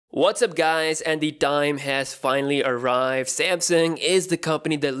What's up guys, and the time has finally arrived. Samsung is the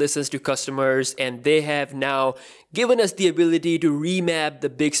company that listens to customers, and they have now given us the ability to remap the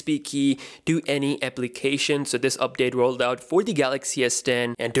Bixby key to any application. So this update rolled out for the Galaxy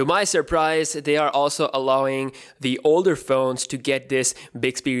S10, and to my surprise, they are also allowing the older phones to get this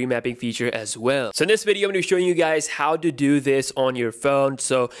Bixby remapping feature as well. So in this video, I'm going to be showing you guys how to do this on your phone.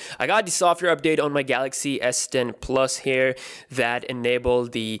 So I got the software update on my Galaxy S10 Plus here that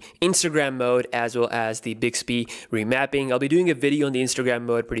enabled the Instagram mode as well as the Bixby remapping. I'll be doing a video on the Instagram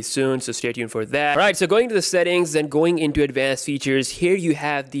mode pretty soon, so stay tuned for that. Alright, so going to the settings and going into advanced features, here you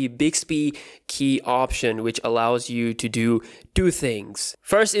have the Bixby key option, which allows you to do two things.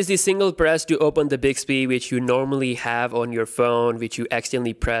 First is the single press to open the Bixby, which you normally have on your phone, which you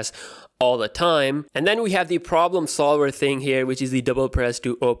accidentally press all the time. And then we have the problem solver thing here, which is the double press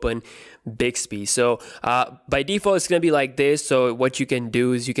to open Bixby. So by default, it's going to be like this. So what you can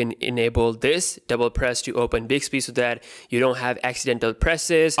do is you can enable this double press to open Bixby so that you don't have accidental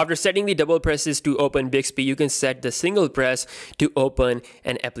presses. After setting the double presses to open Bixby, you can set the single press to open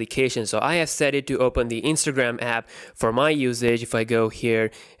an application. So I have set it to open the Instagram app for my usage. If I go here,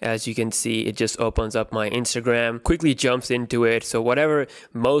 as you can see, it just opens up my Instagram, quickly jumps into it. So whatever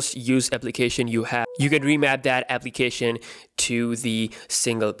most used application you have, you can remap that application to the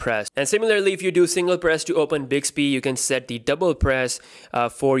single press. And similarly, if you do single press to open Bixby, you can set the double press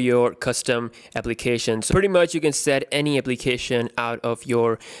for your custom application. So pretty much you can set any application out of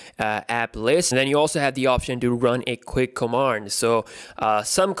your app list. And then you also have the option to run a quick command. So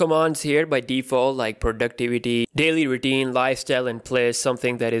some commands here by default, like productivity, daily routine, lifestyle, and play,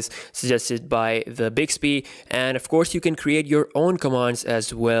 something that is suggested by the Bixby. And of course, you can create your own commands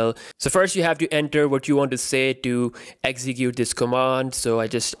as well. So first you have to enter what you want to say to execute this command. So I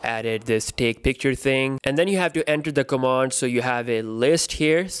just added this take picture thing, and then you have to enter the command. So you have a list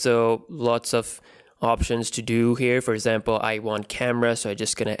here, so lots of options to do here. For example, I want camera, so I'm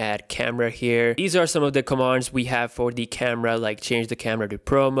just gonna add camera here. These are some of the commands we have for the camera, like change the camera to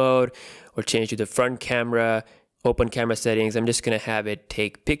pro mode or change to the front camera, open camera settings. I'm just gonna have it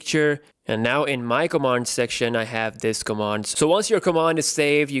take picture. And now in my command section, I have this command. So once your command is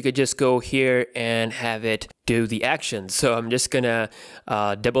saved, you could just go here and have it do the action. So I'm just gonna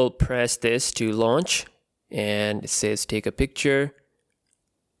double press this to launch, and it says take a picture.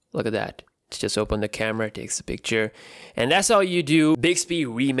 Look at that. Just open the camera, takes a picture, and that's how you do Bixby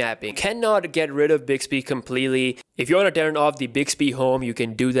remapping. Cannot get rid of Bixby completely. If you want to turn off the Bixby home, you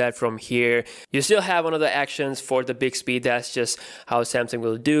can do that from here. You still have one of the actions for the Bixby. That's just how Samsung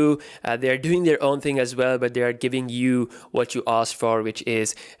will do. They're doing their own thing as well, but they are giving you what you asked for, which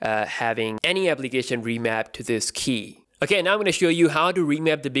is having any application remap to this key. Okay, now I'm going to show you how to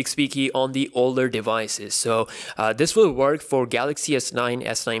remap the Bixby key on the older devices. So this will work for Galaxy S9,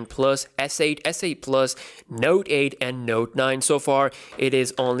 S9 Plus, S8, S8 Plus, Note 8, and Note 9. So far, it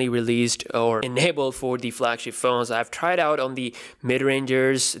is only released or enabled for the flagship phones. I've tried out on the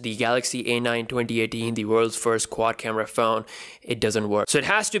mid-rangers, the Galaxy A9 2018, the world's first quad camera phone. It doesn't work. So it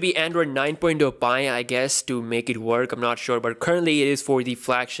has to be Android 9.0 Pie, I guess, to make it work. I'm not sure, but currently it is for the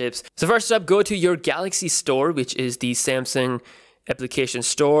flagships. So first up, go to your Galaxy store, which is the Samsung application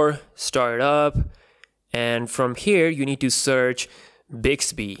store, start it up, and from here you need to search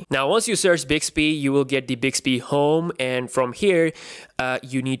Bixby. Now once you search Bixby, you will get the Bixby home, and from here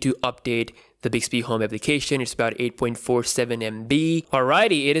you need to update the Bixby home application. It's about 8.47 MB.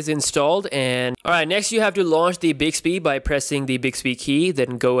 Alrighty, it is installed. And alright, next you have to launch the Bixby by pressing the Bixby key.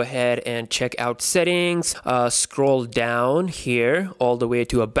 Then go ahead and check out settings. Scroll down here all the way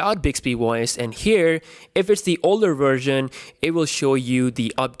to about Bixby voice, and here, if it's the older version, it will show you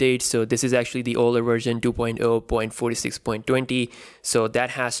the update. So this is actually the older version, 2.0.46.20. So that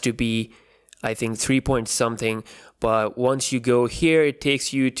has to be, I think, 3 point something. But once you go here, it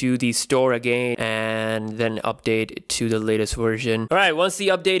takes you to the store again and then update to the latest version. All right, once the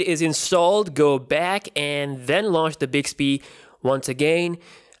update is installed, go back and then launch the Bixby once again.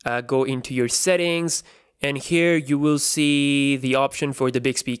 Go into your settings, and here you will see the option for the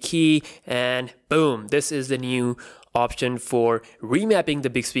Bixby key, and boom, this is the new option for remapping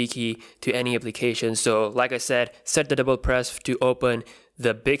the Bixby key to any application. So like I said, set the double press to open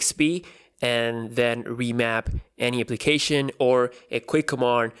the Bixby, and then remap any application or a quick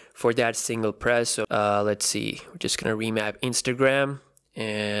command for that single press. So let's see, we're just gonna remap Instagram,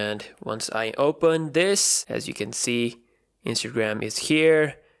 and once I open this, as you can see, Instagram is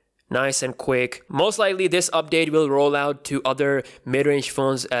here. nice and quick. Most likely this update will roll out to other mid-range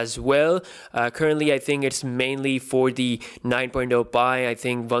phones as well. Currently I think it's mainly for the 9.0 Pi. I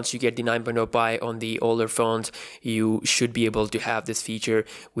think once you get the 9.0 Pi on the older phones, you should be able to have this feature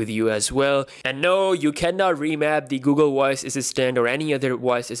with you as well. And no, you cannot remap the Google Voice Assistant or any other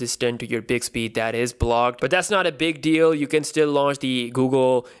voice assistant to your Bixby. That is blocked, but that's not a big deal. You can still launch the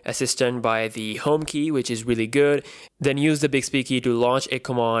Google Assistant by the home key, which is really good. Then use the Bixby key to launch a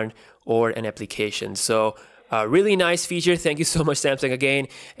command or an application. So really nice feature. Thank you so much, Samsung, again.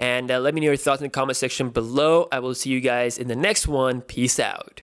 And let me know your thoughts in the comment section below. I will see you guys in the next one. Peace out.